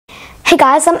Hey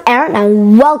guys, I'm Aaron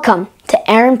and welcome to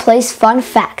Aaron Plays Fun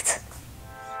Fact.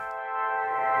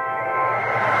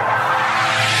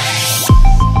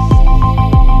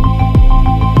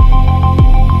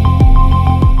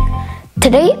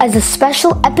 Today is a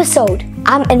special episode.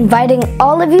 I'm inviting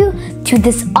all of you to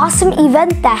this awesome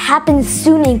event that happens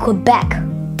soon in Quebec.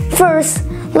 First,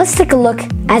 let's take a look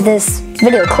at this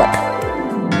video clip.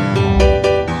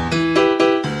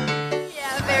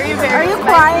 Yeah, very. Are you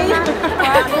crying?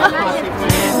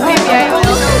 Maybe I will.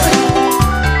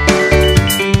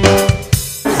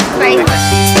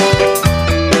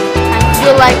 I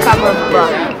feel like I'm a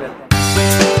bug.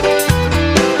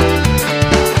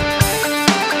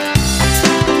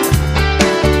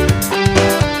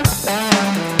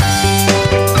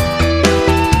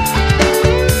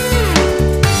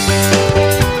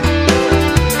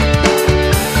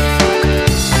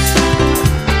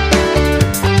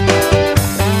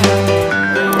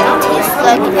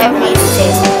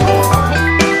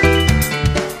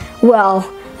 Well,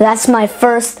 that's my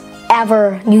first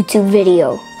ever YouTube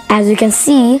video. As you can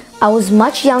see, I was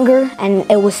much younger and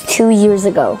it was 2 years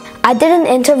ago. I did an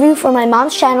interview for my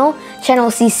mom's channel, Channel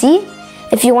CC.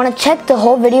 If you want to check the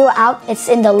whole video out, it's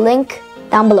in the link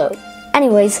down below.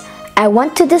 Anyways, I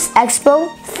went to this expo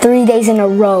 3 days in a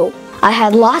row. I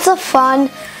had lots of fun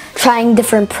trying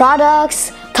different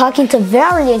products, talking to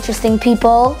very interesting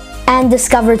people, and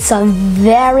discovered some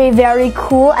very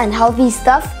cool and healthy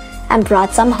stuff and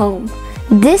brought some home.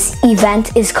 This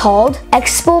event is called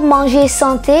Expo Manger,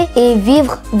 Santé et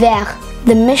Vivre Vert.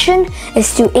 The mission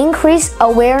is to increase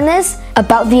awareness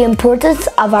about the importance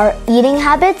of our eating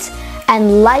habits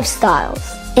and lifestyles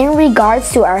in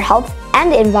regards to our health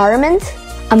and environment.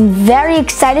 I'm very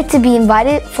excited to be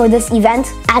invited for this event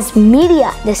as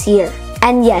media this year.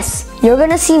 And yes, you're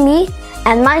gonna see me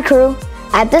and my crew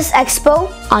at this expo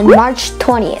on March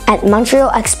 20th at Montreal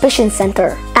Exhibition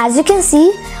Center. As you can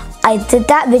see, I did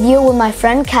that video with my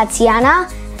friend Katiana,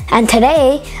 and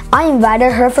today I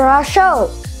invited her for our show.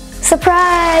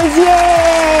 Surprise!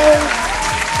 Yay!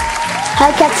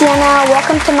 Hi Katiana,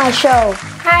 welcome to my show.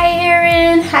 Hi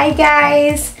Aaron, hi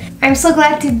guys. I'm so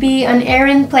glad to be on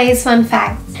Aaron Plays Fun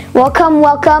Fact.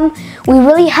 Welcome. We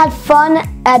really had fun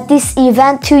at this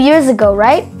event 2 years ago,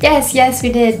 right? Yes, we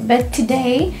did. But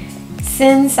today,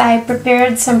 since I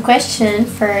prepared some questions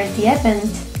for the event,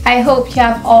 I hope you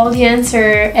have all the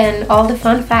answer and all the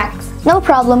fun facts. No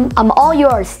problem, I'm all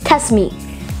yours. Test me.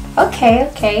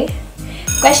 Okay.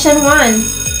 Question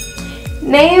 1.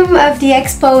 Name of the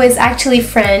expo is actually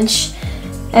French.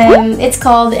 It's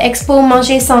called Expo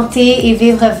Manger, Santé et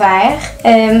Vivre Vert.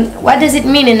 What does it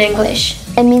mean in English?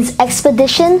 It means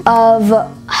expedition of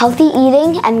healthy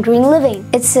eating and green living.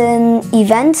 It's an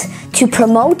event to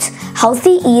promote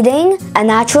healthy eating, a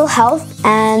natural health,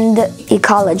 and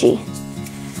ecology.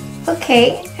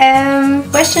 Okay,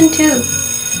 question 2.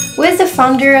 Who is the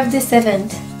founder of this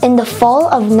event? In the fall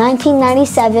of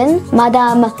 1997,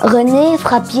 Madame Renée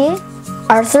Frappier,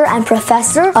 author and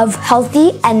professor of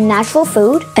healthy and natural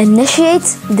food,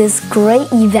 initiates this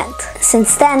great event.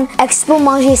 Since then, Expo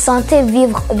Manger, Santé,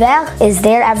 Vivre Vert is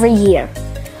there every year.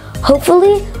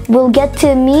 Hopefully, we'll get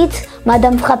to meet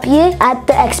Madame Frappier at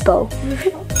the expo.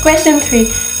 Question 3.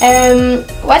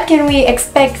 What can we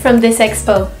expect from this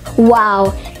expo?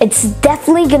 Wow, it's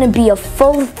definitely gonna be a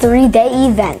full 3-day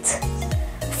event.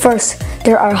 First,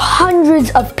 there are hundreds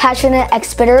of passionate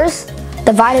exhibitors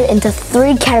divided into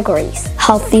 3 categories: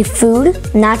 healthy food,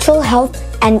 natural health,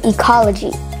 and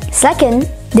ecology. Second,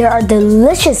 there are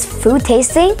delicious food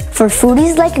tasting for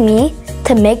foodies like me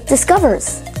to make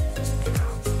discoveries.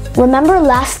 Remember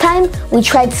last time we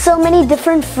tried so many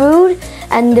different food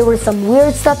and there was some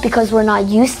weird stuff because we're not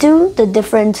used to the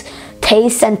different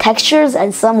tastes and textures,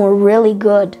 and some were really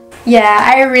good. Yeah,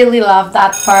 I really love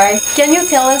that part. Can you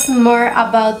tell us more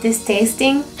about this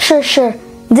tasting? Sure.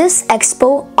 This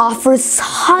expo offers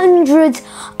hundreds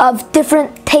of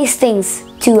different tastings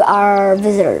to our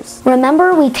visitors.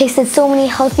 Remember, we tasted so many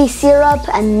healthy syrup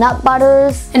and nut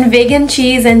butters. And vegan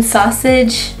cheese and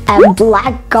sausage. And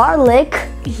black garlic.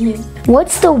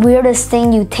 What's the weirdest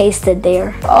thing you tasted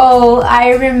there? Oh,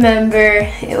 I remember.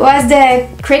 It was the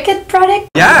cricket product?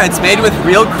 Yeah, it's made with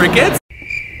real crickets.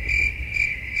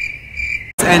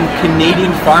 And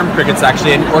Canadian farm crickets,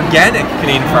 actually, and organic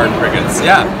Canadian farm crickets,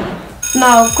 yeah.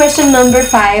 Now, question number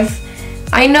 5.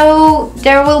 I know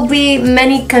there will be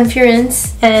many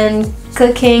conferences and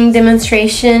cooking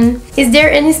demonstration. Is there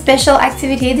any special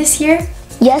activity this year?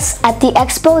 Yes, at the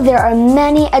expo there are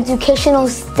many educational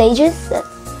stages.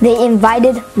 They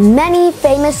invited many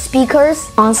famous speakers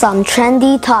on some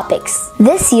trendy topics.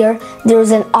 This year, there was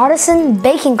an artisan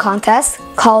baking contest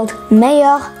called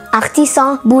Meilleur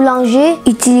artisans boulangers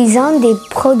utilisant des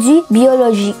produits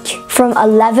biologiques from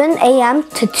 11 a.m.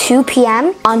 to 2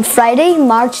 p.m. on Friday,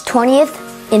 March 20th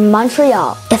in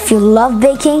Montreal. If you love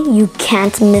baking, you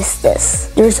can't miss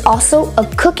this. There's also a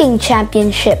cooking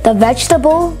championship, the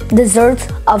vegetable dessert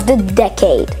of the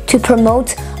decade, to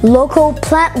promote local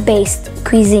plant-based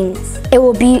cuisines. It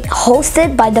will be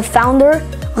hosted by the founder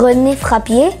René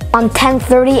Frappier on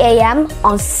 10:30 a.m.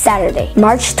 on Saturday,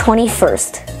 March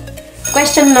 21st.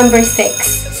 Question number 6.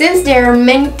 Since there are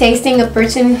many tasting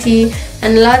opportunities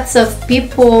and lots of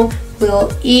people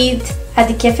will eat at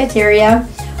the cafeteria,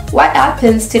 what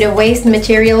happens to the waste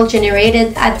material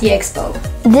generated at the expo?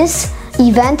 This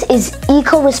event is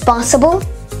eco-responsible.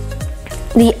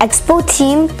 The expo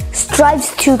team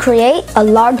strives to create a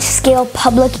large-scale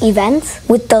public event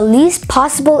with the least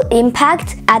possible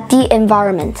impact at the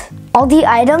environment. All the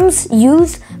items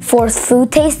used for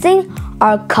food tasting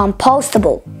are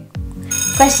compostable.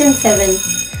 Question 7.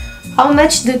 How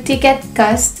much do tickets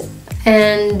cost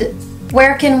and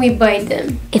where can we buy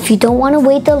them? If you don't want to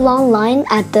wait the long line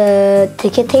at the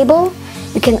ticket table,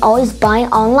 you can always buy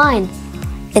online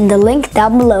in the link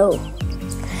down below.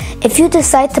 If you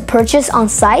decide to purchase on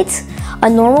site, a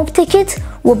normal ticket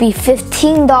will be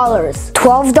 $15,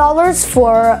 $12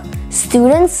 for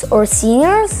students or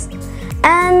seniors,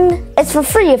 and it's for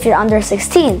free if you're under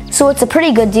 16. So it's a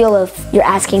pretty good deal if you're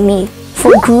asking me.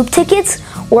 For group tickets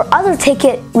or other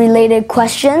ticket-related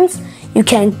questions, you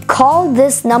can call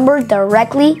this number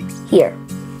directly here.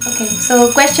 Okay,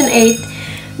 so question 8.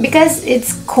 Because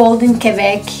it's cold in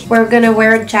Quebec, we're gonna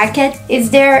wear a jacket.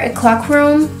 Is there a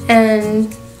cloakroom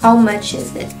and how much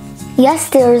is it? Yes,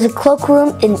 there is a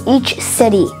cloakroom in each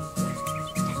city.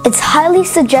 It's highly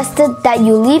suggested that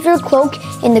you leave your cloak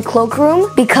in the cloakroom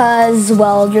because,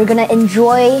 well, you're gonna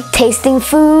enjoy tasting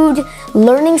food,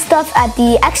 learning stuff at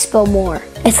the expo more.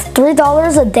 It's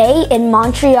 $3 a day in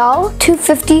Montreal,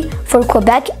 $2.50 for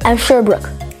Quebec and Sherbrooke.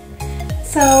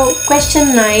 So,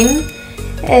 question 9.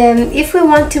 If we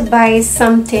want to buy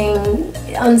something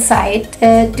on site,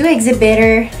 do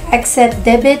exhibitors accept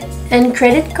debit and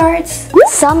credit cards?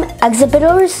 Some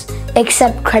exhibitors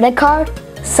accept credit card,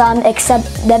 some accept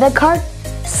debit card,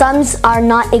 some are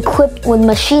not equipped with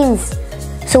machines.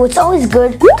 So it's always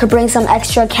good to bring some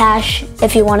extra cash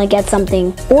if you want to get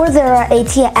something. Or there are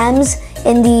ATMs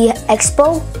in the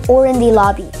expo or in the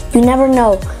lobby. You never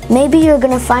know. Maybe you're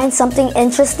gonna find something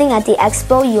interesting at the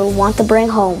expo you'll want to bring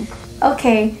home.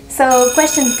 Okay, so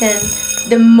question 10.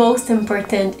 The most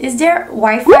important. Is there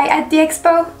Wi-Fi at the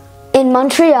expo? In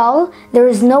Montreal, there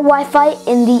is no Wi-Fi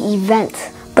in the event,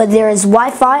 but there is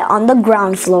Wi-Fi on the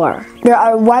ground floor. There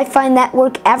are Wi-Fi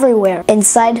network everywhere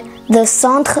inside the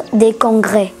Centre des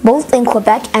Congrès, both in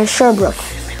Quebec and Sherbrooke.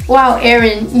 Wow,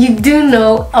 Erin, you do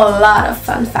know a lot of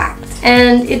fun facts.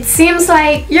 And it seems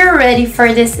like you're ready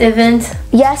for this event.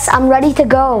 Yes, I'm ready to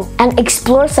go and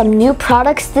explore some new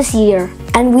products this year.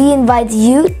 And we invite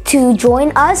you to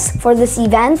join us for this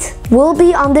event. We'll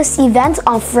be on this event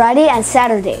on Friday and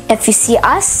Saturday. If you see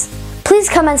us, please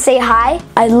come and say hi.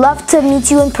 I'd love to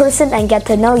meet you in person and get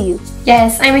to know you.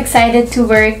 Yes, I'm excited to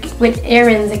work with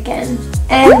Erin's again.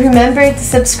 And remember to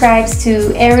subscribe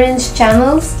to Erin's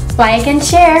channels, like and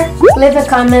share. Leave a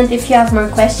comment if you have more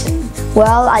questions.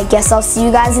 Well, I guess I'll see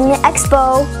you guys in the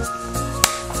expo.